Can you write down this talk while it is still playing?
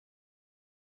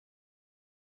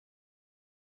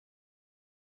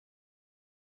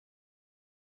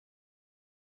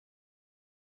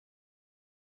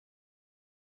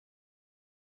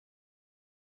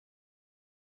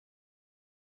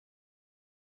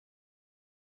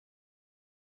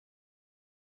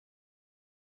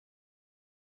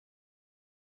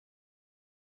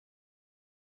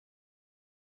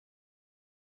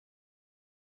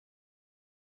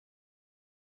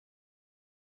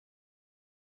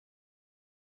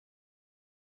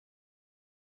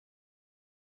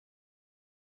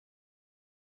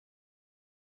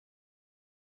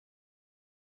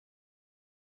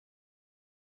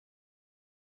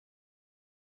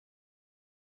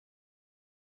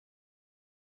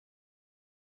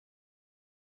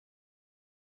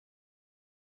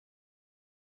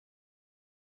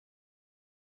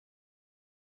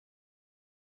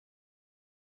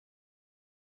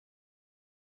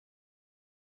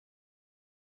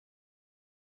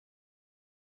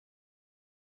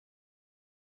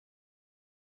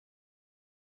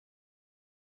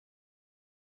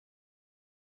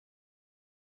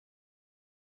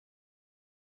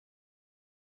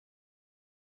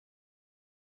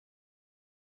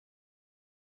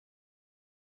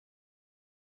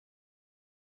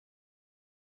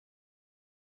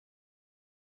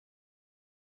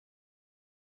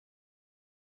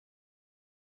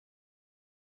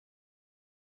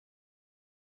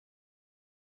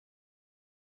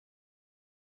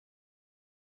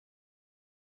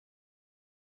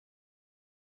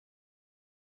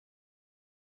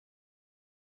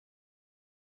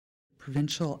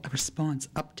provincial response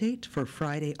update for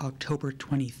Friday, October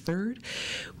 23rd.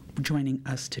 Joining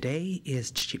us today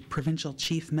is Provincial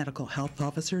Chief Medical Health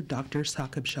Officer Dr.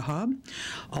 Shahab.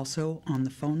 Also on the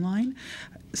phone line,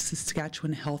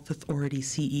 Saskatchewan Health Authority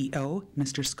CEO,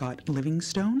 Mr. Scott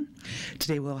Livingstone.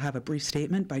 Today we'll have a brief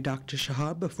statement by Dr.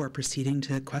 Shahab before proceeding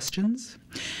to questions.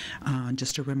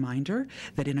 Just a reminder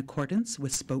that in accordance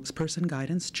with spokesperson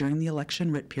guidance during the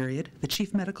election writ period, the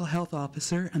Chief Medical Health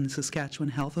Officer and the Saskatchewan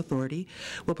Health Authority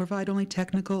will provide only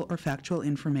technical or factual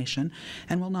information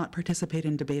and will not participate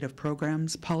in debate of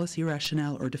programs, policy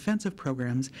rationale, or defensive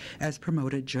programs as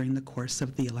promoted during the course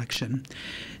of the election.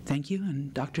 Thank you,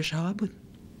 and Dr. Shahab.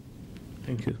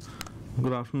 Thank you.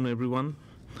 Good afternoon, everyone.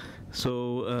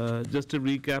 So just a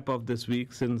recap of this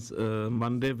week. Since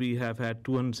Monday, we have had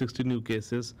 260 new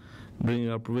cases, bringing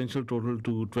our provincial total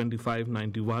to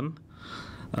 2591.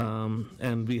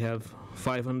 And we have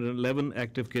 511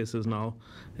 active cases now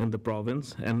in the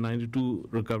province and 92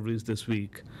 recoveries this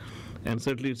week. And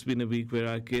certainly it's been a week where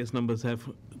our case numbers have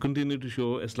continued to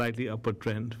show a slightly upward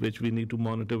trend, which we need to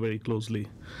monitor very closely.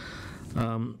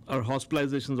 Our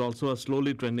hospitalizations also are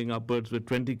slowly trending upwards, with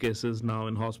 20 cases now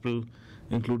in hospital,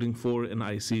 including 4 in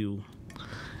ICU.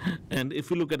 And if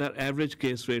we look at our average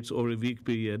case rates over a week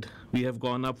period, we have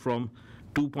gone up from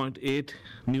 2.8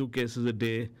 new cases a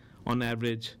day on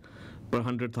average per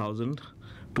 100,000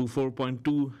 to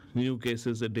 4.2 new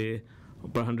cases a day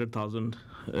per 100,000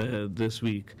 this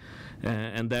week.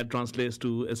 And that translates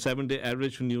to a 7-day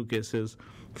average for new cases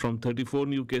from 34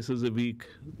 new cases a week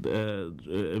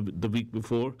the week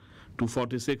before to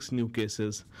 46 new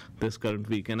cases this current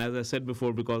week. And as I said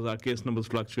before, because our case numbers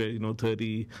fluctuate,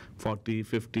 30, 40,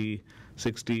 50,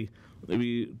 60,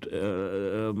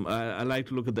 I like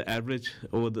to look at the average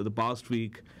over the past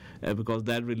week because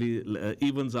that really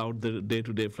evens out the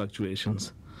day-to-day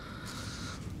fluctuations.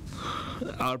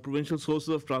 Our provincial sources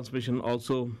of transmission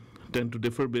also tend to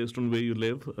differ based on where you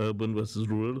live, urban versus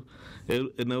rural.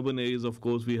 In urban areas, of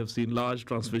course, we have seen large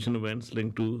transmission events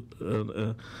linked to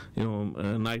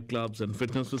nightclubs and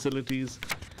fitness facilities.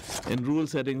 In rural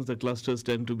settings, the clusters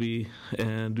tend to be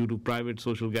due to private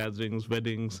social gatherings,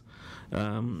 weddings,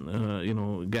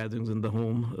 gatherings in the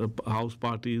home, house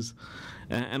parties,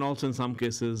 and also in some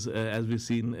cases, as we've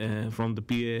seen from the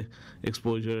PA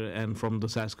exposure and from the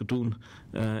Saskatoon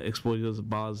exposures,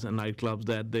 bars and nightclubs,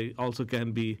 that they also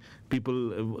can be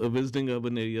people visiting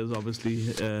urban areas, obviously,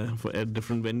 at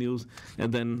different venues,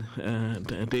 and then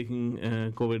taking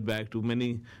COVID back to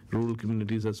many rural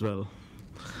communities as well.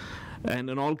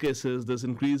 And in all cases, this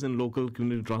increase in local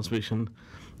community transmission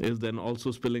is then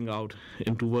also spilling out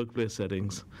into workplace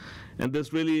settings. And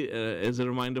this really is a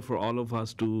reminder for all of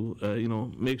us to,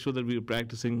 make sure that we are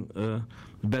practicing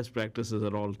best practices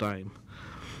at all time.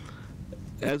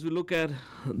 As we look at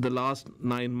the last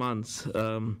 9 months,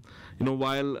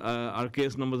 while our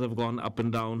case numbers have gone up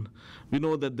and down, we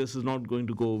know that this is not going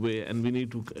to go away, and we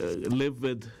need to live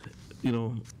with,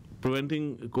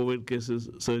 preventing COVID cases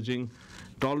surging,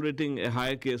 tolerating a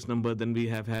higher case number than we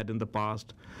have had in the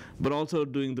past, but also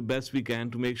doing the best we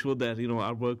can to make sure that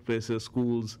our workplaces,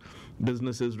 schools,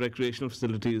 businesses, recreational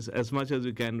facilities, as much as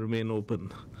we can, remain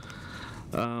open.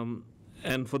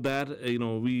 And for that,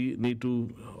 we need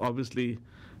to obviously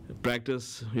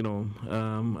practice,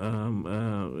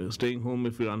 staying home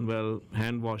if you're unwell,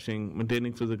 hand washing,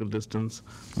 maintaining physical distance,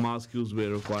 mask use where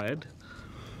required.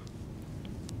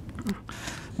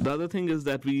 The other thing is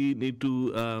that we need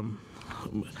to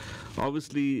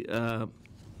obviously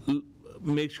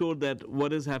make sure that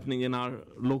what is happening in our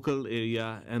local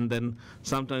area, and then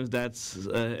sometimes that's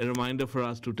a reminder for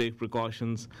us to take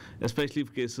precautions, especially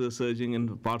if cases are surging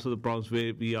in parts of the province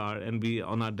where we are, and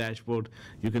on our dashboard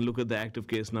you can look at the active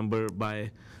case number by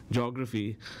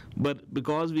geography. But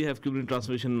because we have community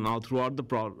transmission now throughout the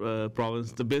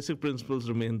province, the basic principles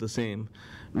remain the same.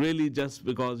 Really, just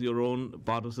because your own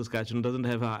part of Saskatchewan doesn't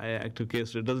have a high active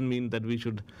case rate doesn't mean that we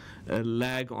should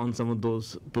lag on some of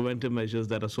those preventive measures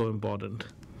that are so important.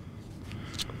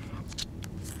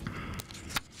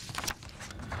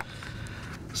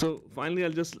 So finally,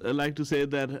 I'll just like to say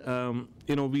that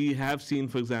we have seen,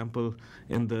 for example,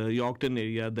 in the Yorkton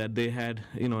area, that they had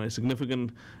a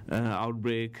significant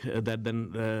outbreak that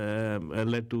then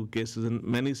led to cases in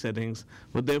many settings,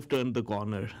 but they've turned the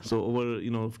corner. So over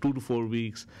 2 to 4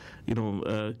 weeks,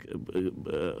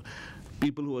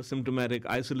 people who are symptomatic,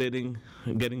 isolating,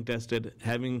 getting tested,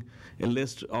 having a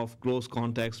list of close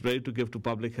contacts ready to give to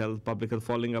public health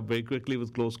following up very quickly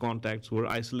with close contacts who are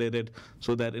isolated,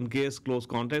 so that in case close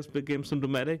contacts became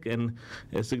symptomatic, and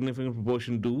a significant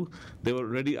proportion do, they were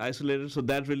already isolated, so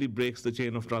that really breaks the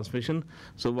chain of transmission.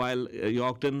 So while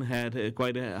Yorkton had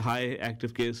quite a high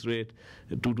active case rate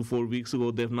 2 to 4 weeks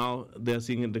ago, they're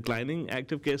seeing a declining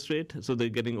active case rate, so they're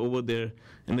getting over their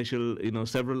initial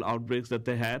several outbreaks that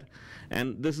they had.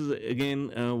 And this is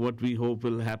again what we hope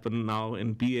will happen now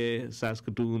in PA,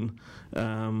 Saskatoon,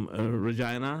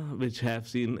 Regina, which have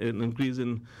seen an increase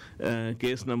in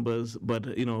case numbers, but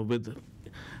with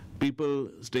people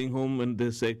staying home when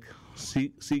they're sick,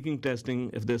 seeking testing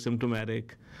if they're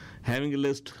symptomatic, having a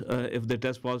list if they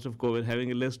test positive COVID,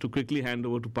 having a list to quickly hand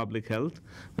over to public health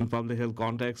when public health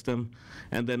contacts them,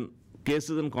 and then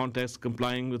cases and contacts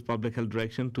complying with public health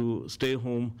direction to stay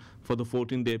home for the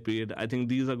 14-day period. I think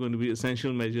these are going to be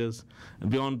essential measures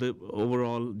beyond the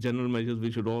overall general measures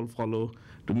we should all follow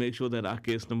to make sure that our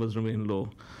case numbers remain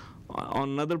low. On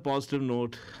another positive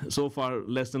note, so far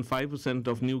less than 5%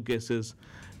 of new cases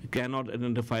cannot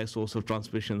identify a source of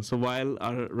transmission. So while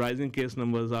our rising case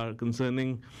numbers are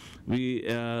concerning, we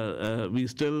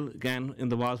still can, in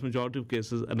the vast majority of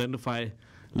cases, identify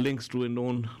links to a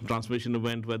known transmission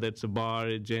event, whether it's a bar,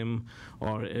 a gym,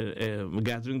 or a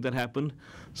gathering that happened.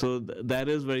 So that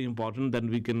is very important, that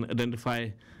we can identify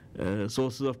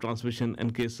sources of transmission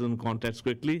and cases and contacts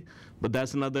quickly. But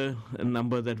that's another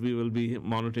number that we will be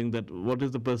monitoring, that what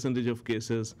is the percentage of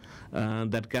cases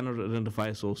that cannot identify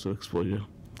a source of exposure.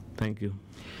 Thank you.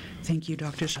 Thank you,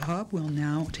 Dr. Shahab. We'll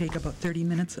now take about 30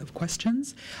 minutes of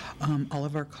questions. All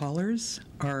of our callers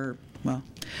are, well,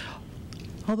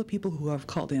 all the people who have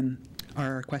called in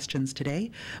are questions today.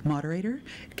 Moderator,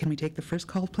 can we take the first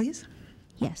call, please?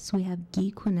 Yes, we have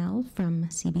Guy Quinnell from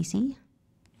CBC.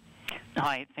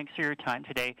 Hi, thanks for your time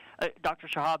today. Dr.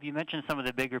 Shahab, you mentioned some of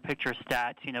the bigger picture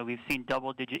stats. We've seen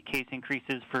double-digit case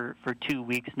increases for 2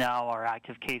 weeks now. Our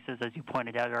active cases, as you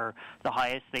pointed out, are the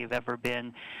highest they've ever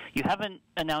been. You haven't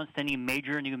announced any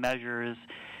major new measures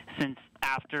since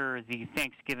after the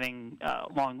Thanksgiving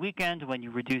long weekend, when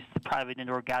you reduced the private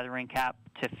indoor gathering cap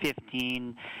to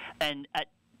 15. And at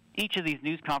each of these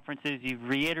news conferences, you've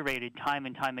reiterated time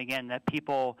and time again that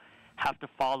people have to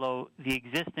follow the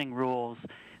existing rules.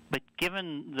 But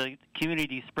given the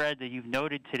community spread that you've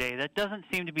noted today, that doesn't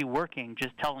seem to be working,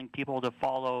 just telling people to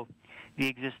follow the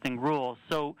existing rules.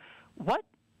 So what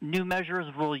new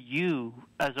measures will you,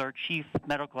 as our Chief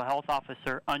Medical Health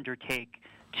Officer, undertake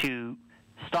to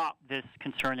stop this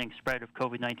concerning spread of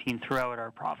COVID-19 throughout our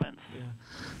province? Yeah.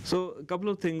 So a couple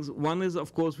of things. One is,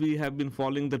 of course, we have been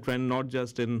following the trend not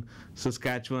just in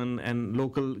Saskatchewan and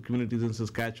local communities in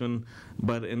Saskatchewan,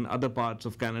 but in other parts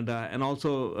of Canada, and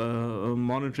also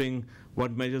monitoring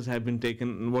what measures have been taken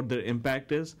and what their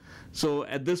impact is. So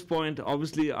at this point,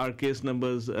 obviously, our case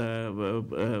numbers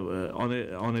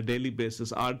on a daily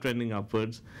basis are trending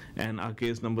upwards, and our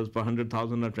case numbers per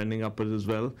 100,000 are trending upwards as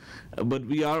well. But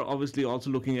we are obviously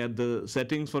also looking at the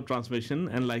settings for transmission,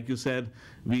 and like you said,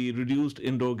 we reduced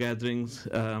indoor gatherings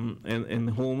in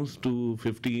homes to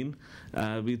 15.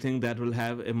 We think that will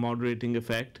have a moderating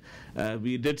effect.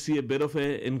 We did see a bit of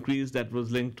an increase that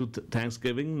was linked to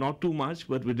Thanksgiving, not too much,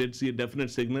 but we did see a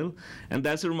definite signal. And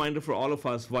that's a reminder for all of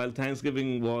us, while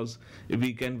Thanksgiving was a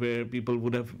weekend where people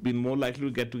would have been more likely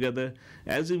to get together,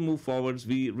 as we move forwards,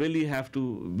 we really have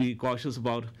to be cautious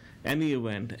about any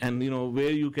event. And,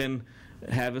 where you can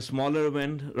have a smaller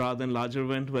event rather than larger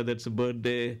event, whether it's a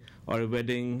birthday or a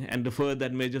wedding, and defer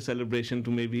that major celebration to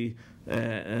maybe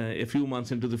a few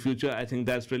months into the future. I think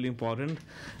that's really important.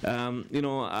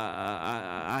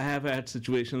 I have had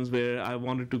situations where I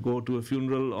wanted to go to a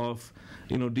funeral of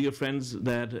dear friends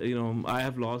that I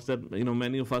have lost, that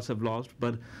many of us have lost,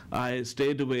 but I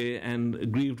stayed away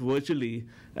and grieved virtually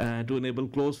to enable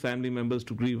close family members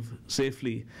to grieve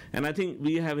safely. And I think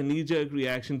we have a knee-jerk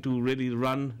reaction to really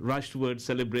rush towards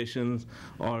celebrations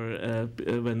or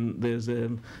when there's a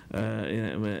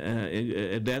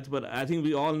death, but I think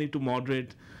we all need to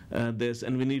moderate this,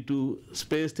 and we need to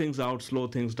space things out, slow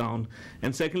things down.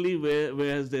 And secondly,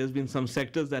 whereas there's been some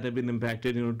sectors that have been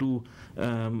impacted, 2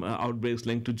 outbreaks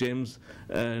linked to gyms,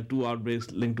 2 outbreaks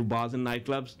linked to bars and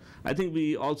nightclubs, I think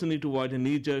we also need to avoid a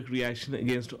knee-jerk reaction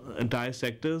against entire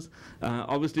sectors.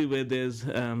 Obviously, where there's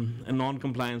a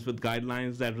non-compliance with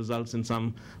guidelines that results in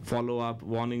some follow-up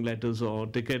warning letters or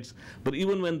tickets. But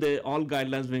even when all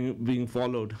guidelines being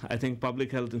followed, I think public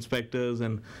health inspectors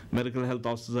and medical health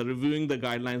officers are reviewing the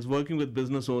guidelines, working with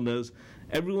business owners.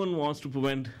 Everyone wants to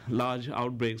prevent large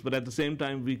outbreaks, but at the same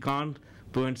time, we can't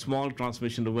prevent small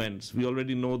transmission events. We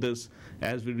already know this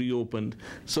as we reopened.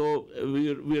 So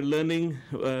we're learning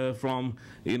from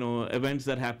events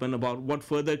that happen about what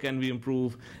further can we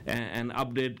improve and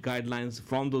update guidelines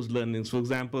from those learnings. For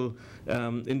example,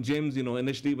 in gyms,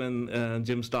 initially when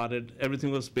gyms started,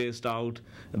 everything was spaced out.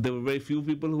 There were very few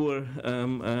people who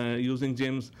were using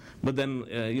gyms, but then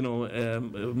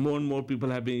more and more people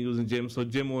have been using gyms. So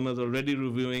gym owners are already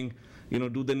reviewing,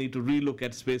 do they need to relook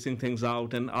at spacing things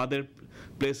out, and are there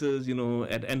places,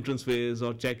 at entranceways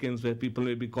or check-ins where people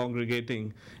may be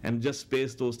congregating, and just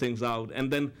space those things out.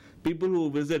 And then people who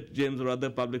visit gyms or other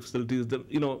public facilities,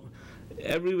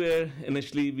 everywhere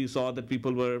initially we saw that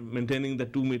people were maintaining the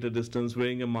 2-meter distance,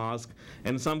 wearing a mask.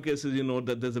 And in some cases,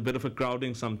 that there's a bit of a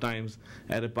crowding sometimes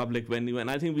at a public venue. And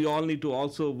I think we all need to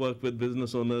also work with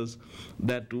business owners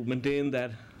to maintain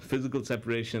that physical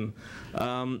separation.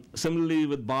 Similarly,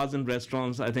 with bars and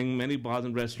restaurants, I think many bars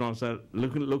and restaurants are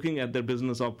looking at their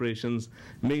business operations,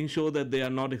 making sure that they are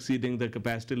not exceeding the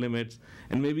capacity limits,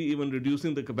 and maybe even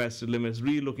reducing the capacity limits,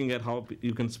 re-looking at how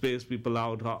you can space people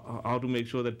out, how to make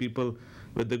sure that people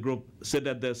with the group sit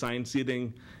at their assigned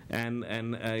seating and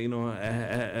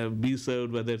be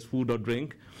served, whether it's food or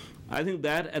drink. I think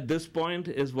that at this point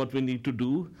is what we need to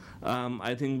do.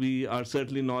 I think we are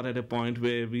certainly not at a point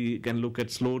where we can look at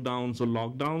slowdowns or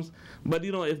lockdowns. But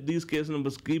if these case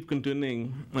numbers keep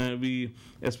continuing,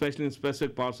 especially in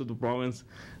specific parts of the province,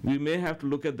 we may have to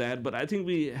look at that. But I think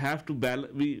we have to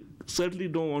balance. We certainly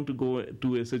don't want to go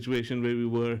to a situation where we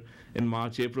were in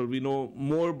March, April. We know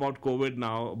more about COVID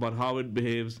now, about how it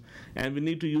behaves, and we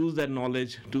need to use that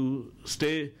knowledge to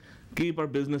keep our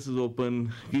businesses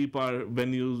open, keep our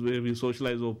venues where we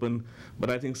socialize open, but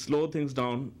I think slow things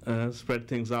down, spread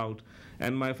things out.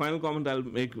 And my final comment I'll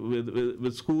make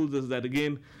with schools is that,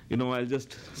 again, I'll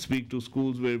just speak to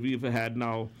schools where we've had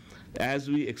now, as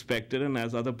we expected and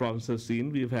as other provinces have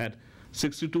seen, we've had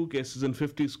 62 cases in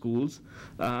 50 schools,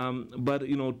 but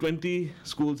 20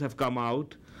 schools have come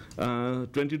out.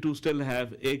 22 still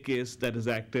have a case that is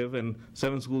active, and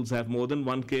 7 schools have more than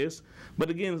one case. But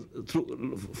again,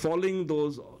 through following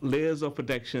those layers of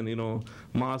protection,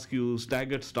 mask use,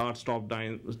 staggered start-stop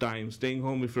time, staying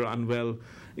home if you're unwell,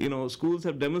 schools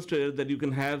have demonstrated that you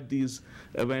can have these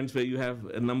events where you have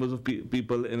numbers of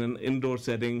people in an indoor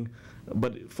setting,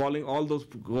 but following all those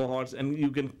cohorts, and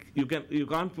you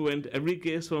can't prevent every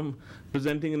case from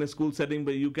presenting in a school setting,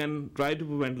 but you can try to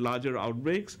prevent larger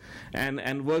outbreaks.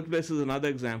 And workplace is another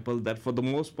example that, for the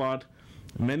most part,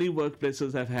 many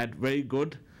workplaces have had very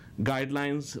good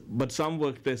guidelines, but some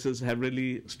workplaces have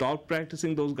really stopped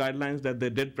practicing those guidelines that they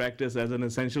did practice as an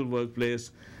essential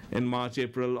workplace in March,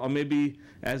 April, or maybe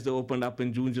as they opened up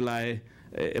in June, July.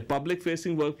 A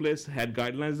public-facing workplace had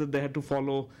guidelines that they had to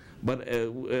follow, but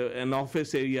an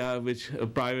office area, which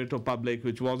private or public,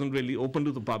 which wasn't really open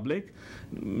to the public,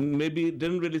 maybe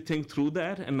didn't really think through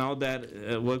that. And now that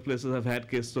workplaces have had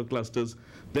cases or clusters,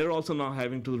 they're also now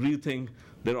having to rethink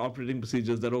their operating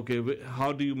procedures. That, okay,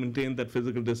 how do you maintain that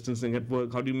physical distancing at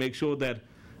work? How do you make sure that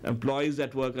employees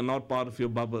at work are not part of your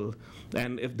bubble?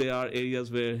 And if there are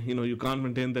areas where you can't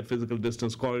maintain that physical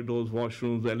distance, corridors,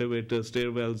 washrooms, elevators,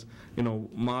 stairwells,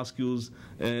 mask use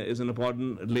is an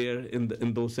important layer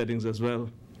in those settings as well.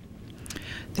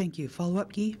 Thank you.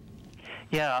 Follow-up, Guy?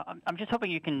 Yeah, I'm just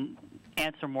hoping you can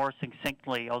answer more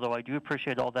succinctly, although I do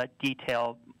appreciate all that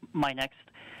detail. My next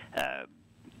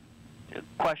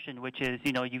question, which is,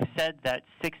 you've said that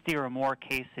 60 or more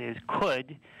cases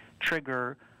could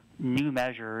trigger new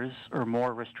measures or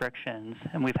more restrictions,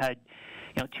 and we've had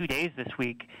 2 days this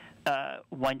week,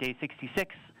 one day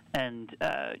 66, and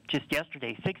just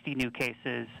yesterday 60 new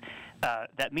cases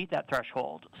that meet that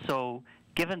threshold. So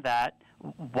given that,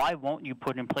 why won't you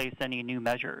put in place any new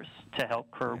measures to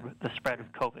help curb the spread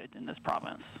of COVID in this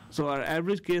province? So our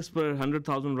average case per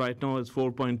 100,000 right now is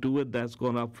 4.2. That's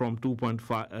gone up from 2.8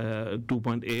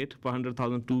 per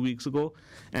 100,000 2 weeks ago.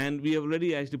 And we have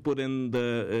already actually put in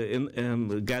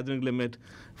the gathering limit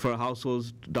for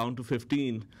households down to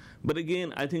 15. But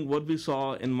again, I think what we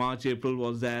saw in March, April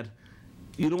was that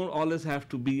you don't always have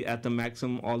to be at the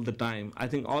maximum all the time. I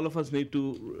think all of us need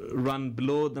to run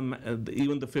below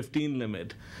even the 15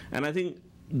 limit. And I think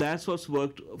that's what's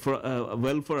worked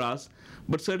well for us.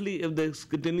 But certainly if there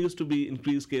continues to be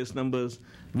increased case numbers,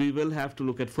 we will have to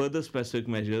look at further specific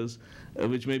measures,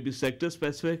 which may be sector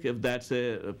specific if that's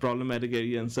a problematic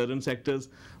area in certain sectors.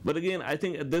 But again, I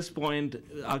think at this point,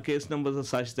 our case numbers are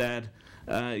such that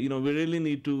we really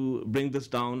need to bring this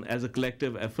down as a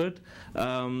collective effort.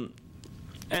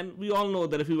 And we all know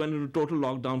that if we went into total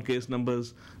lockdown, case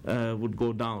numbers would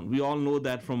go down. We all know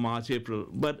that from March, April.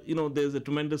 But there's a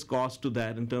tremendous cost to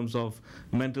that in terms of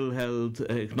mental health,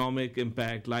 economic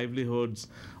impact, livelihoods,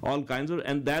 all kinds of,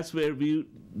 and that's where we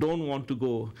don't want to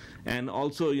go. And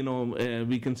also,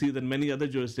 we can see that many other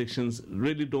jurisdictions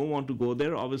really don't want to go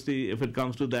there. Obviously, if it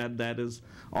comes to that, that is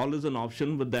always an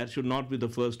option, but that should not be the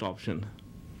first option.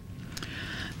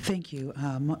 Thank you.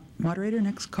 Moderator,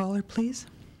 next caller, please.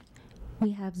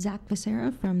 We have Zach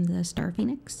Becerra from the Star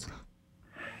Phoenix.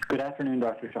 Good afternoon,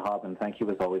 Dr. Shahab, and thank you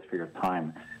as always for your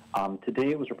time.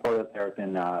 Today it was reported that there have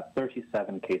been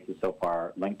 37 cases so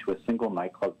far linked to a single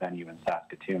nightclub venue in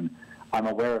Saskatoon. I'm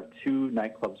aware of 2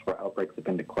 nightclubs where outbreaks have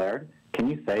been declared. Can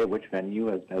you say which venue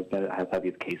has had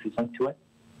these cases linked to it?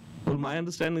 Well, my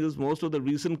understanding is most of the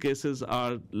recent cases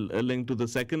are linked to the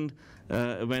second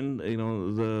event,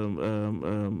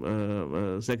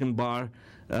 the second bar.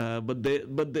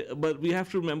 But we have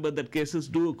to remember that cases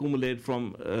do accumulate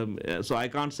from. So I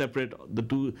can't separate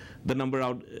the number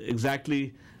out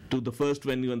exactly to the first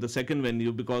venue and the second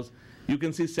venue, because you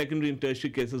can see secondary and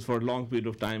tertiary cases for a long period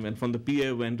of time. And from the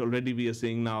PA event, already we are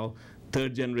seeing now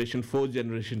third generation, fourth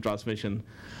generation transmission.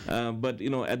 But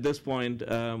at this point,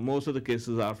 most of the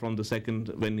cases are from the second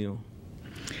venue.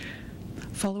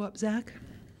 Follow up, Zach?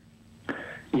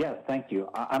 Yes, thank you.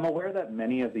 I'm aware that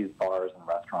many of these bars and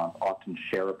restaurants often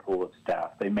share a pool of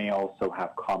staff. They may also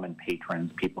have common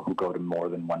patrons, people who go to more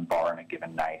than one bar on a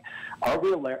given night. Are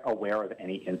we aware of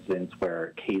any incidents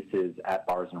where cases at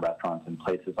bars and restaurants in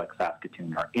places like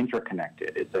Saskatoon are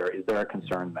interconnected? Is there a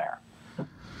concern there?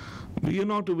 We are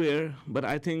not aware, but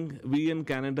I think we in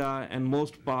Canada and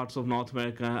most parts of North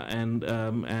America and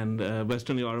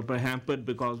Western Europe are hampered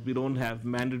because we don't have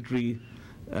mandatory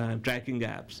tracking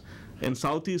apps. In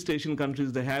Southeast Asian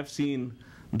countries, they have seen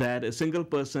that a single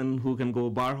person who can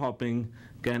go bar hopping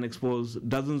can expose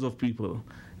dozens of people.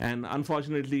 And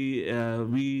unfortunately,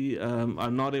 we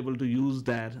are not able to use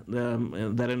that.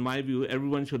 That, in my view,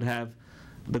 everyone should have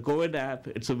the COVID app.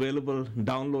 It's available,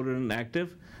 downloaded and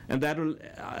active, and that will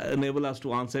enable us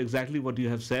to answer exactly what you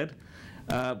have said.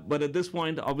 But at this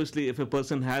point, obviously, if a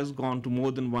person has gone to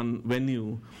more than one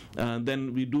venue,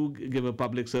 then we do give a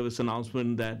public service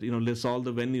announcement that lists all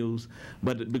the venues.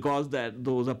 But because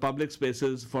those are public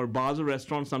spaces, for bars or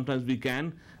restaurants, sometimes we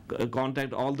can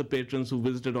contact all the patrons who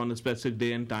visited on a specific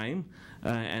day and time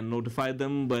and notify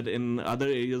them. But in other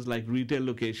areas like retail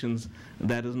locations,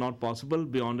 that is not possible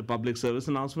beyond a public service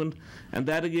announcement. And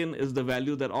that again is the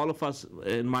value that all of us,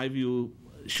 in my view,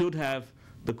 should have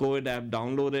the COVID app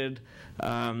downloaded.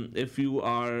 If you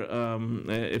are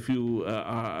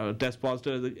test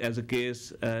positive as a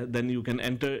case, then you can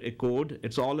enter a code.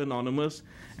 It's all anonymous,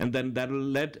 and then that will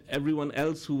let everyone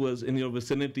else who was in your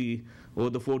vicinity over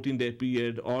the 14-day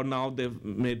period, or now they've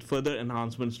made further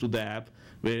enhancements to the app,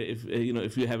 where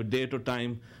if you have a date or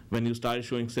time when you start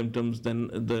showing symptoms, then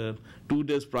the 2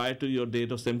 days prior to your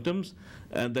date of symptoms,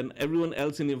 then everyone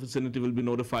else in your vicinity will be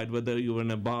notified whether you were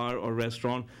in a bar or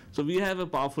restaurant. So we have a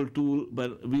powerful tool,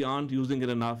 but we aren't using it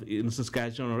enough in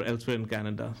Saskatchewan or elsewhere in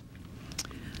Canada.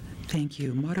 Thank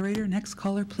you. Moderator, next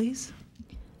caller, please.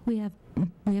 We have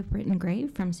Britton Gray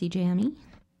from CJME.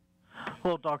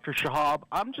 Hello, Dr. Shahab.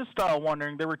 I'm just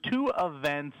wondering, there were 2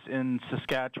 events in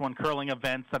Saskatchewan, curling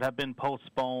events, that have been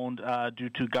postponed due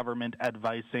to government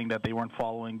advising that they weren't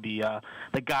following the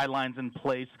guidelines in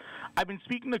place. I've been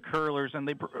speaking to curlers, and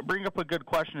they bring up a good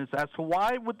question as to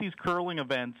why would these curling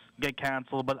events get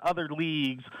canceled, but other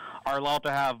leagues are allowed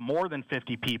to have more than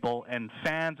 50 people and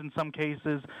fans in some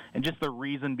cases, and just the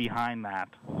reason behind that.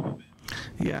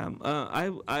 Yeah,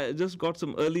 I just got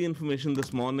some early information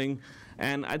this morning,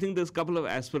 and I think there's a couple of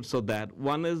aspects of that.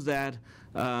 One is that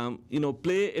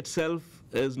play itself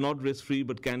is not risk-free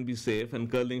but can be safe,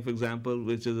 and curling, for example,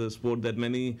 which is a sport that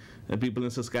many people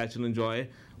in Saskatchewan enjoy,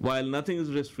 while nothing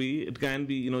is risk-free, it can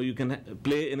be, you can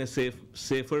play in a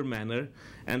safer manner,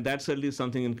 and that's certainly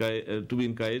something to be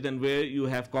encouraged. And where you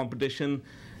have competition,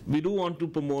 we do want to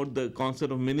promote the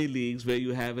concept of mini leagues, where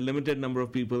you have a limited number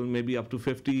of people, maybe up to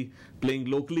 50, playing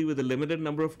locally with a limited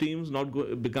number of teams, not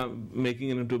making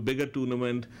it into a bigger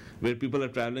tournament where people are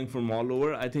traveling from all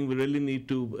over. I think we really need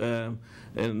to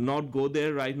not go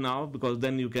there right now, because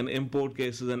then you can import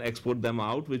cases and export them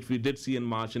out, which we did see in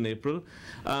March and April.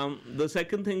 The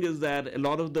second thing is that a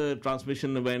lot of the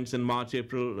transmission events in March,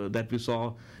 April that we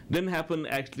saw didn't happen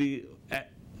actually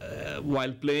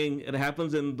while playing. It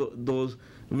happens in those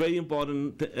very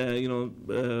important,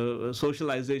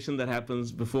 socialization that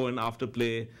happens before and after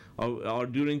play, or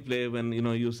during play when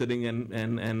you're sitting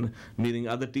and meeting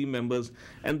other team members,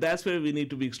 and that's where we need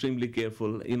to be extremely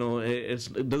careful.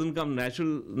 It doesn't come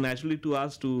naturally to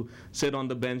us to sit on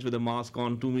the bench with a mask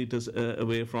on 2 meters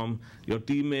away from your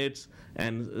teammates,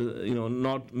 and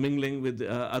not mingling with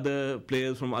other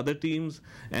players from other teams.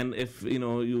 And if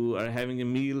you are having a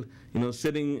meal,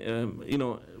 sitting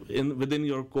within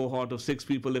your cohort of 6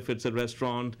 people if it's a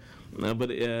restaurant,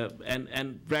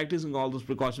 and practicing all those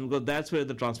precautions, because that's where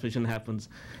the transmission happens.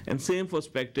 And same for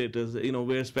spectators,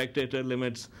 where spectator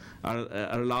limits are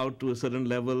allowed to a certain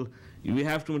level, we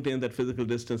have to maintain that physical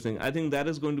distancing. I think that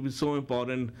is going to be so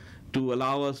important to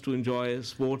allow us to enjoy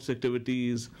sports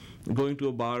activities, going to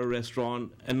a bar or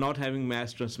restaurant, and not having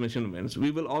mass transmission events.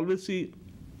 We will always see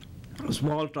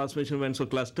small transmission events or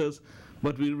clusters,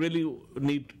 but we really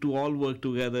need to all work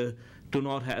together to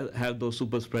not have those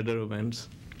super spreader events.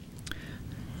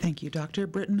 Thank you. Dr.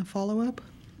 Britton, a follow-up?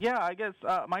 Yeah, I guess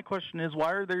my question is,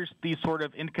 why are there these sort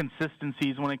of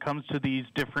inconsistencies when it comes to these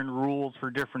different rules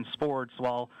for different sports?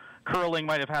 While curling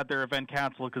might have had their event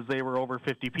canceled because they were over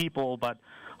 50 people, but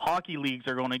hockey leagues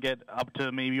are going to get up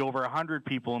to maybe over 100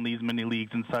 people in these mini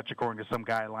leagues and such, according to some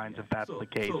guidelines, if that's the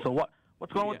case. So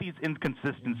what's going on with these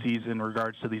inconsistencies in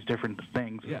regards to these different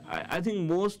things? Yeah, I think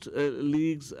most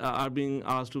leagues are being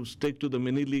asked to stick to the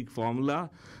mini league formula.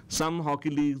 Some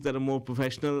hockey leagues that are more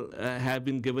professional have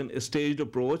been given a staged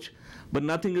approach, but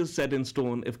nothing is set in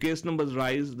stone. If case numbers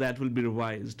rise, that will be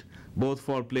revised, both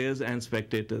for players and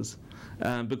spectators.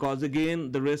 Because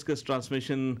again, the risk is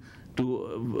transmission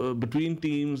to between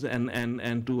teams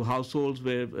and to households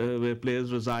where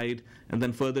players reside, and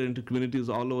then further into communities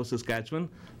all over Saskatchewan.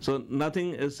 So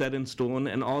nothing is set in stone,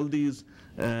 and all these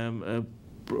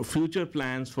future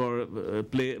plans for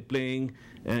playing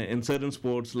in certain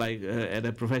sports, like at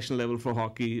a professional level for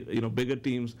hockey, bigger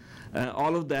teams,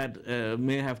 all of that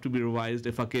may have to be revised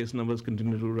if our case numbers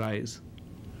continue to rise.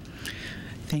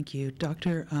 Thank you.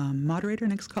 Dr. Moderator,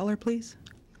 next caller, please.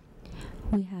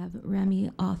 We have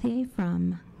Remy Authier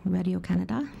from Radio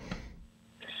Canada.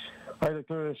 Hi,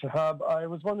 Dr. Shahab. I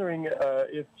was wondering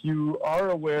if you are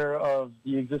aware of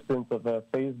the existence of a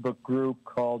Facebook group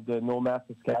called No Mask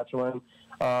Saskatchewan.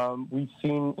 We've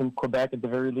seen in Quebec, at the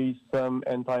very least, some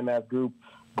anti-mask group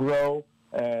grow,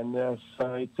 and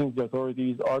it seems the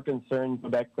authorities are concerned in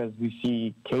Quebec as we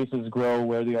see cases grow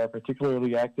where they are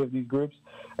particularly active, these groups.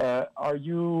 Are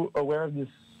you aware of the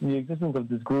existence of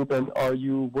this group, and are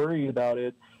you worried about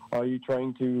it? Are you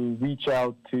trying to reach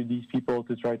out to these people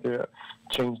to try to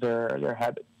change their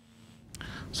habits?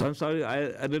 So I'm sorry,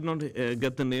 I did not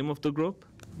get the name of the group.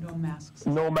 No Masks.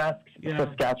 No Masks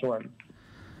Saskatchewan.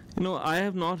 I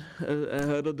have not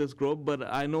heard of this group, but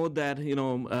I know that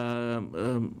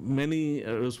many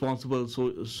responsible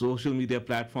social media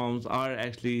platforms are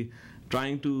actually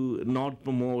trying to not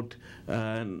promote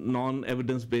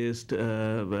non-evidence-based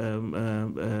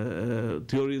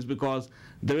theories, because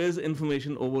there is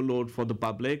information overload for the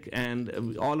public,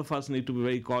 and all of us need to be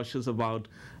very cautious about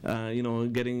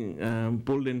getting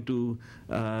pulled into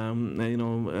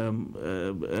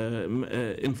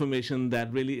information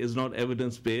that really is not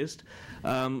evidence-based.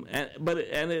 But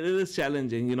it is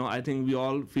challenging. I think we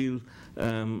all feel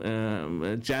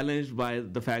challenged by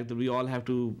the fact that we all have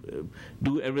to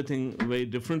do everything very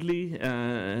differently,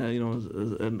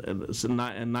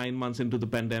 9 months into the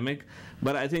pandemic.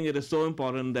 But I think it is so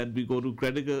important that we go to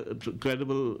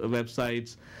credible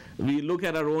websites. We look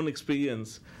at our own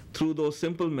experience through those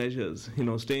simple measures,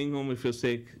 staying home if you're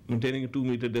sick, maintaining a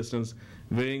 2-meter distance,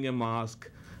 wearing a mask,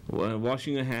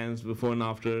 washing your hands before and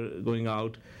after going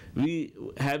out. We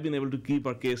have been able to keep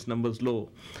our case numbers low.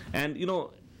 And,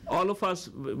 all of us,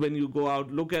 when you go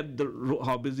out, look at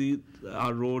how busy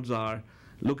our roads are.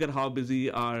 Look at how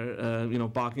busy our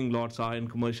parking lots are in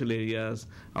commercial areas,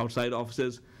 outside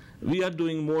offices. We are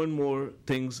doing more and more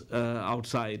things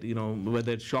outside,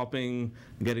 whether it's shopping,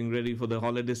 getting ready for the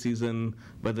holiday season,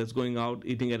 whether it's going out,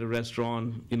 eating at a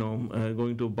restaurant,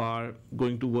 going to a bar,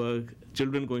 going to work,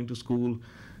 children going to school,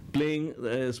 playing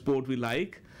a sport we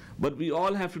like. But we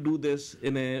all have to do this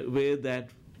in a way that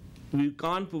we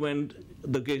can't prevent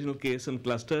the occasional case and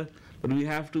cluster, but we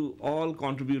have to all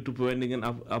contribute to preventing an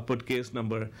upward case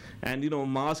number. And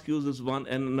mask use is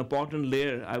an important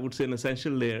layer, I would say an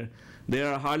essential layer.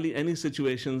 There are hardly any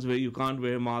situations where you can't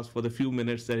wear a mask for the few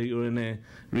minutes that you're in a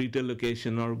retail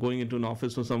location or going into an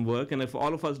office for some work. And if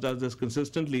all of us does this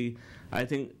consistently, I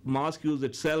think mask use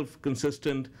itself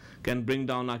consistent can bring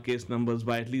down our case numbers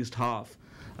by at least half.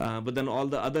 But then all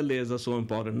the other layers are so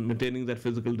important, maintaining that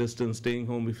physical distance, staying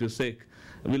home if you're sick.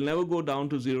 We'll never go down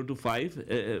to 0 to 5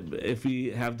 if we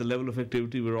have the level of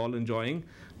activity we're all enjoying.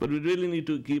 But we really need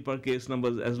to keep our case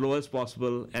numbers as low as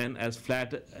possible and as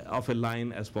flat of a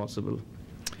line as possible.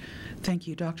 Thank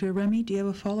you. Dr. Remy, do you have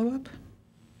a follow-up?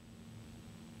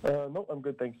 No, I'm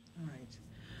good, thanks. All right.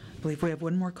 I believe we have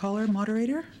one more caller.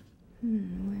 Moderator?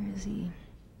 Where is he?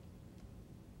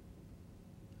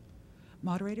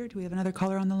 Moderator, do we have another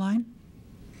caller on the line?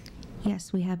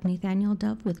 Yes, we have Nathaniel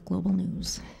Dove with Global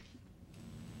News.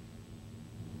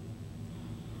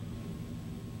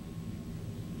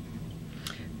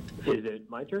 Is it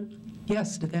my turn?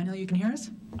 Yes, Nathaniel, you can hear us?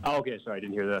 Oh, okay, sorry, I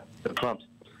didn't hear the prompt.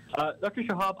 Dr.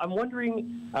 Shahab, I'm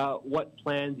wondering what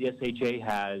plans the SHA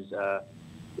has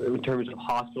in terms of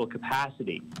hospital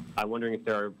capacity. I'm wondering if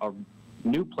there are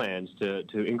new plans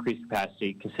to increase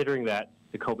capacity, considering that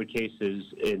the COVID cases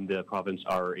in the province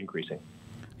are increasing.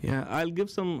 Yeah, I'll give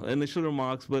some initial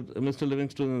remarks, but Mr.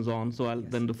 Livingston is on, so I'll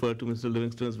then defer to Mr.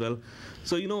 Livingston as well.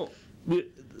 So,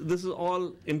 this is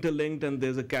all interlinked and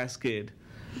there's a cascade.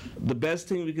 The best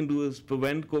thing we can do is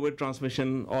prevent COVID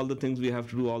transmission, all the things we have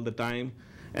to do all the time.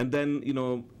 And then,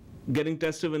 getting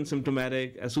tested when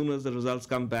symptomatic, as soon as the results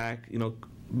come back,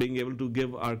 being able to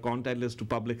give our contact list to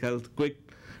public health, quick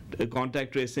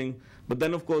contact tracing. But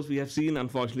then, of course, we have seen,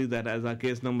 unfortunately, that as our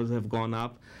case numbers have gone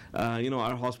up, our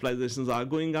hospitalizations are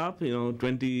going up,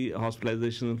 20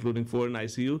 hospitalizations, including 4 in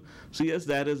ICU. So, yes,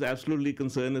 that is absolutely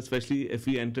concern, especially if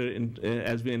we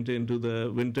as we enter into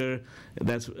the winter.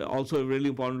 That's also a really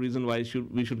important reason why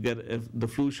we should get the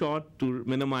flu shot to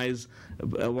minimize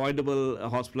avoidable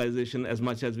hospitalization as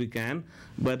much as we can.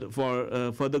 But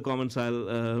for further comments,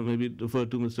 I'll maybe defer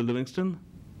to Mr. Livingston.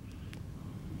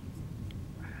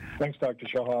 Thanks, Dr.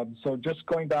 Shahab. So just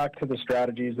going back to the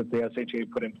strategies that the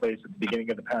SHA put in place at the beginning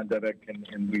of the pandemic,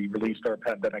 and we released our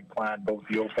pandemic plan, both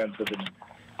the offensive and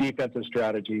defensive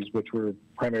strategies, which were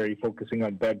primarily focusing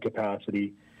on bed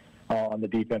capacity on the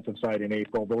defensive side in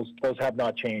April. Those have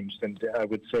not changed. And I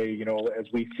would say, as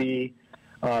we see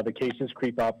the cases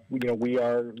creep up, we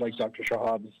are, like Dr.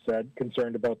 Shahab said,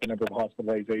 concerned about the number of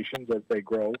hospitalizations as they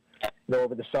grow.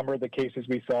 Over the summer, the cases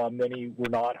we saw, many were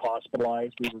not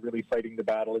hospitalized. We were really fighting the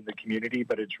battle in the community,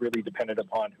 but it's really dependent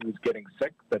upon who's getting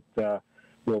sick that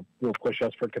will push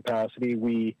us for capacity.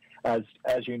 We, as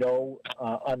you know,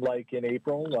 unlike in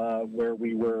April, where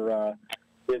we were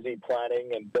busy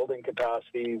planning and building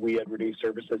capacity, we had reduced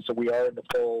services. So we are in the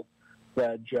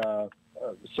full-fledged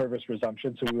service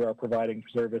resumption. So we are providing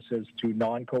services to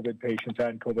non-COVID patients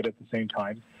and COVID at the same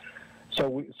time.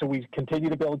 So we continue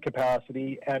to build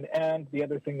capacity, and the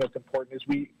other thing that's important is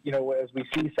as we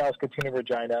see Saskatoon and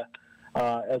Regina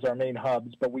as our main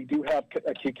hubs, but we do have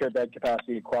acute care bed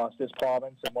capacity across this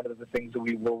province, and one of the things that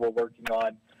we're working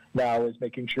on now is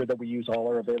making sure that we use all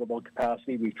our available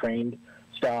capacity. We've trained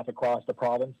staff across the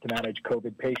province to manage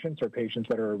COVID patients or patients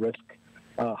that are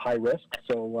high risk.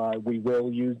 So we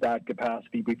will use that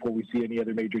capacity before we see any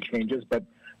other major changes, but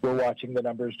we're watching the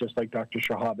numbers just like Dr.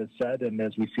 Shahab has said, and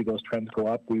as we see those trends go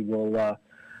up, we will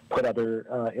put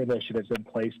other initiatives in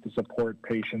place to support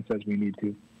patients as we need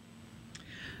to.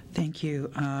 Thank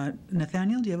you.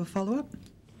 Nathaniel, do you have a follow-up?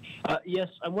 Yes,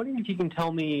 I'm wondering if you can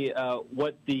tell me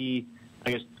what the,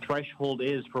 threshold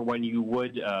is for when you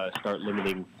would start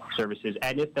limiting services,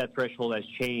 and if that threshold has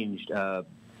changed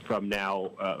from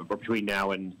now, or between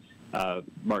now and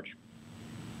March.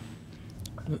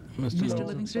 Mr.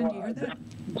 Livingston, do you hear that?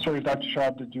 Sorry, Dr.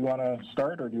 Shahab, did you want to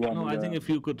start, or do you want No, me to... I think if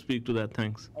you could speak to that,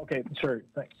 thanks. Okay, sure.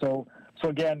 Thanks. So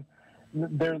again,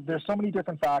 there's so many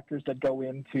different factors that go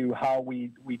into how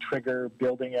we trigger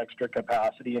building extra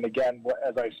capacity. And again,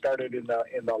 as I started in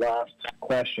the last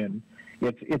question,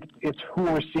 it's who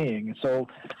we're seeing. So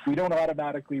we don't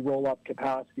automatically roll up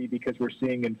capacity because we're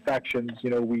seeing infections.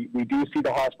 We do see the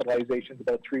hospitalizations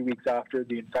about 3 weeks after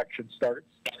the infection starts.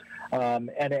 And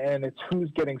it's who's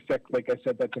getting sick. Like I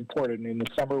said, that's important. In the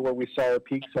summer where we saw our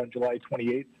peaks on July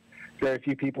 28th, very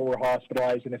few people were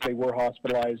hospitalized, and if they were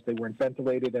hospitalized, they weren't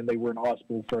ventilated and they were in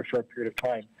hospital for a short period of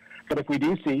time. But if we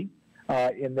do see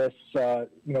in this, as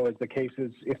if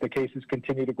the cases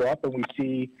continue to go up, and we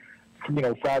see,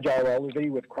 fragile elderly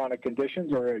with chronic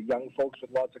conditions or young folks with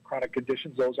lots of chronic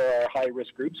conditions, those are our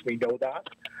high-risk groups. We know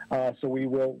that, so we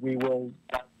will,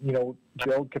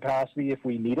 build capacity if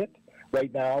we need it.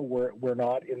 Right now, we're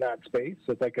not in that space.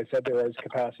 So like I said, there is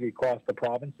capacity across the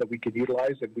province that we can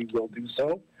utilize, and we will do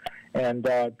so. And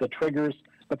the triggers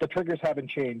haven't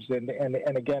changed. And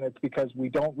again, it's because we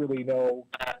don't really know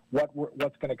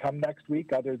what's going to come next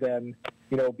week, other than,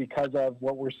 because of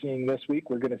what we're seeing this week,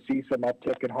 we're going to see some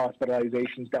uptick in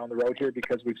hospitalizations down the road here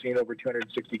because we've seen over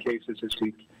 260 cases this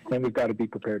week, and we've got to be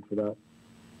prepared for that.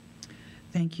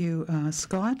 Thank you,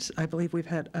 Scott. I believe we've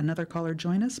had another caller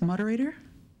join us. Moderator?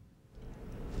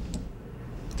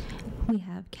 We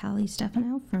have Callie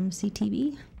Stefano from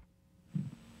CTV.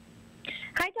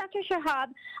 Hi, Dr. Shahab.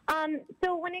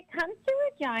 So when it comes to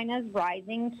Regina's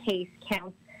rising case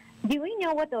counts, do we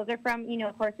know what those are from?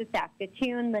 Of course, the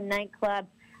Saskatchewan, the nightclub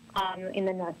in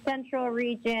the North Central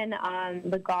region,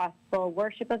 the gospel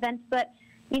worship events. But,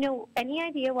 any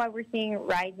idea why we're seeing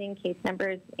rising case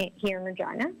numbers here in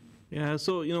Regina? Yeah,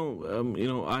 so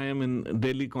I am in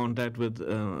daily contact with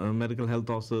medical health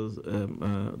officers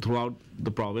throughout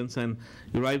the province, and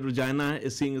you're right, Regina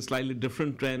is seeing a slightly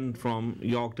different trend from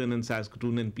Yorkton and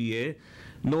Saskatoon and PA.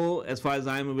 No, as far as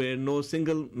I'm aware, no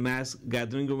single mass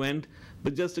gathering event,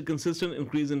 but just a consistent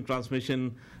increase in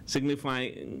transmission,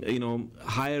 signifying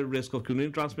higher risk of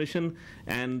community transmission,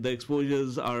 and the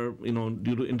exposures are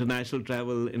due to international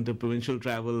travel, interprovincial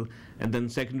travel, and then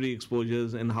secondary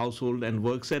exposures in household and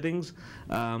work settings.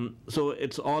 So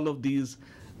it's all of these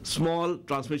small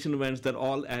transmission events that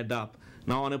all add up.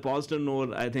 Now, on a positive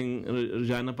note, I think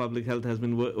Regina Public Health has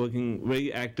been working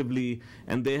very actively,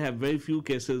 and they have very few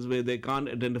cases where they can't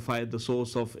identify the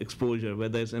source of exposure,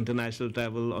 whether it's international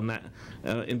travel or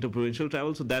interprovincial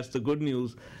travel. So that's the good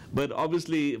news. But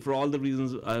obviously, for all the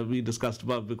reasons we discussed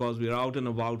above, because we are out and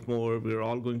about more, we're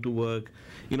all going to work,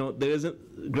 there is a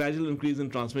gradual increase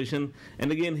in transmission.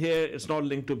 And again, here, it's not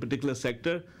linked to a particular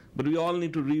sector, but we all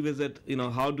need to revisit,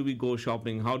 how do we go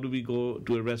shopping? How do we go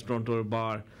to a restaurant or a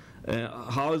bar?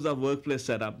 How is our workplace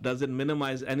set up? Does it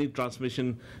minimize any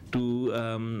transmission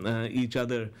to each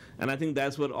other? And I think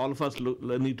that's what all of us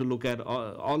need to look at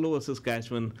all over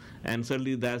Saskatchewan, and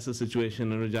certainly that's the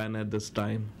situation in Regina at this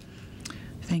time.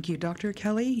 Thank you. Dr.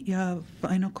 Kelly, you have a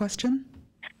final question?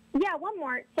 Yeah, one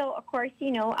more. So, of course,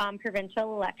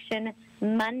 provincial election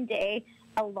Monday,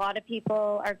 a lot of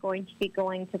people are going to be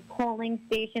going to polling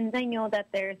stations. I know that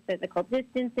there's physical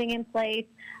distancing in place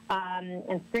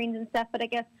and screens and stuff, but I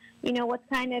guess, what's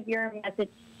kind of your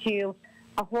message to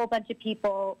a whole bunch of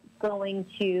people going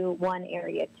to one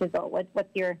area to vote? What's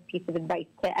your piece of advice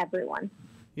to everyone?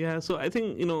 Yeah, so I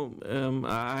think,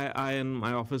 I and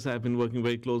my office have been working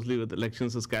very closely with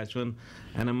Elections Saskatchewan,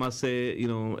 and I must say,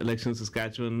 Elections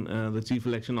Saskatchewan, the Chief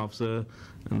Election Officer,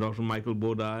 and Dr. Michael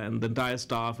Boda, and the entire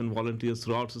staff and volunteers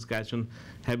throughout Saskatchewan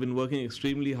have been working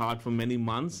extremely hard for many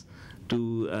months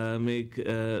to make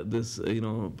this,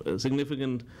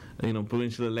 significant,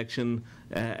 provincial election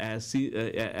as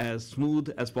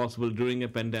smooth as possible during a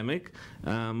pandemic.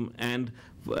 And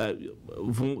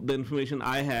from the information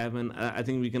I have, and I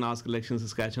think we can ask Elections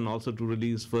Saskatchewan also to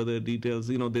release further details.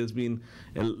 There's been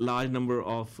a large number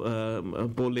of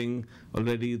polling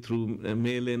already through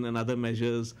mail-in and other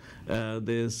measures.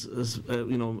 There's,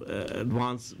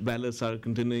 advanced ballots are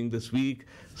continuing this week.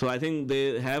 So I think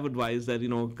they have advised that,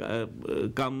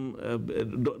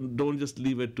 don't just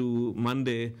leave it to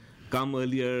Monday. Come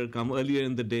earlier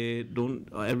in the day, don't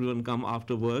everyone come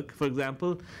after work, for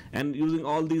example, and using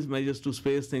all these measures to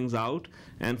space things out.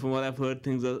 And from what I've heard,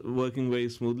 things are working very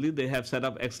smoothly. They have set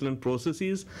up excellent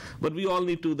processes, but we all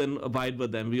need to then abide by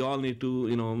them. We all need to,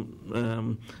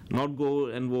 not go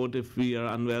and vote if we are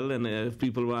unwell, and if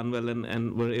people were unwell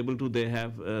and were able to, they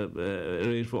have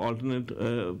arranged for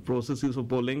alternate processes for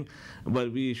polling.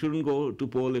 But we shouldn't go to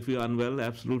poll if you're unwell,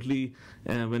 absolutely.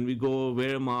 When we go,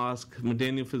 wear a mask,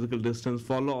 maintain your physical distance,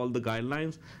 follow all the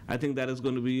guidelines. I think that is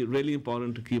going to be really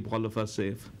important to keep all of us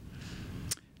safe.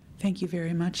 Thank you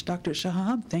very much, Dr.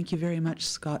 Shahab. Thank you very much,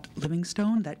 Scott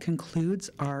Livingstone. That concludes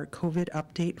our COVID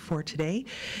update for today.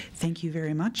 Thank you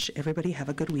very much. Everybody have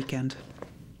a good weekend.